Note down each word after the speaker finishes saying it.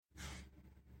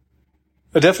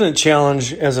A definite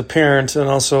challenge as a parent and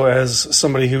also as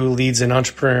somebody who leads an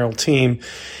entrepreneurial team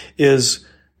is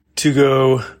to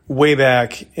go way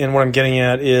back. And what I'm getting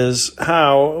at is,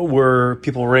 how were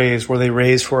people raised? Were they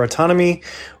raised for autonomy,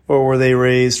 or were they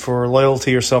raised for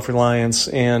loyalty or self-reliance?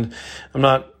 And I'm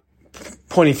not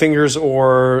pointing fingers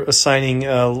or assigning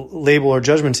a label or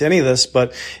judgment to any of this,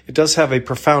 but it does have a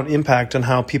profound impact on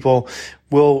how people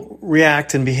will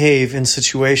react and behave in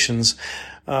situations.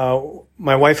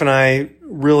 My wife and I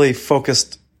really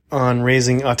focused on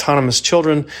raising autonomous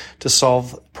children to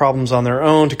solve problems on their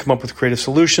own, to come up with creative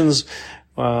solutions,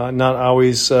 not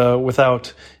always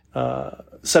without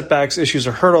setbacks, issues,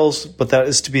 or hurdles, but that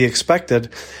is to be expected.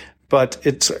 But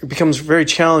it becomes very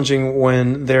challenging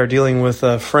when they're dealing with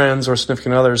friends or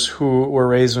significant others who were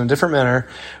raised in a different manner,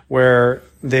 where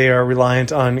they are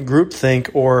reliant on groupthink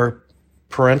or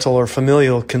parental or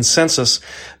familial consensus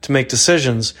to make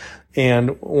decisions.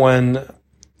 And when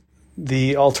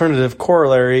the alternative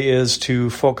corollary is to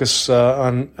focus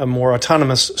on a more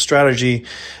autonomous strategy,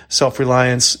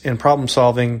 self-reliance, and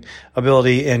problem-solving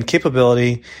ability and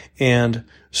capability, and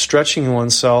stretching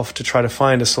oneself to try to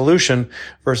find a solution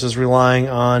versus relying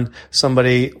on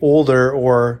somebody older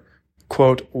or,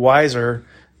 quote, wiser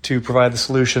to provide the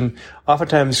solution,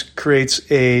 oftentimes creates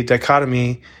a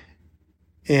dichotomy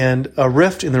and a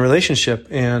rift in the relationship.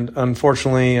 And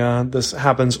unfortunately, this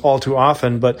happens all too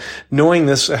often. But knowing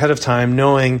this ahead of time,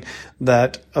 knowing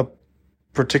that a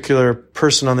particular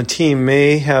person on the team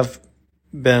may have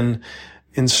been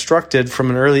instructed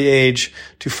from an early age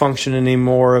to function in a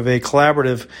more of a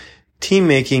collaborative,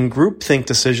 team-making, group-think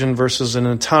decision versus an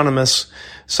autonomous,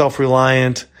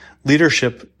 self-reliant,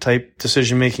 leadership-type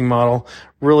decision-making model,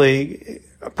 really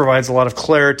provides a lot of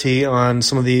clarity on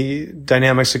some of the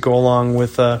dynamics that go along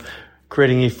with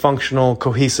creating a functional,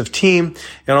 cohesive team,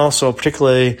 and also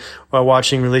particularly while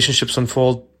watching relationships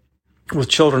unfold with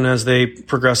children as they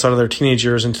progress out of their teenage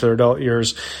years into their adult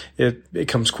years. It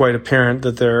becomes quite apparent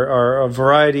that there are a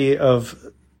variety of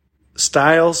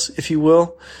styles, if you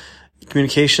will,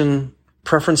 communication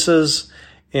preferences,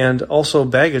 and also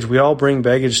baggage. We all bring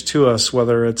baggage to us,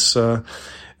 whether it's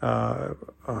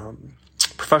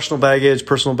professional baggage,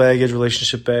 personal baggage,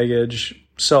 relationship baggage,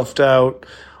 self-doubt.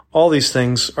 All these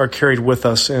things are carried with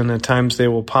us, and at times they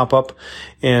will pop up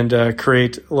and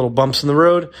create little bumps in the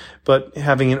road. But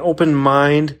having an open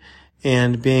mind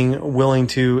and being willing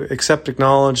to accept,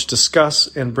 acknowledge, discuss,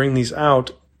 and bring these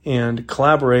out and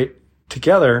collaborate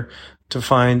together to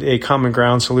find a common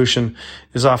ground solution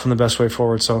is often the best way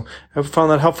forward. So I hope you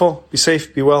found that helpful. Be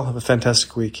safe, be well, have a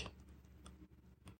fantastic week.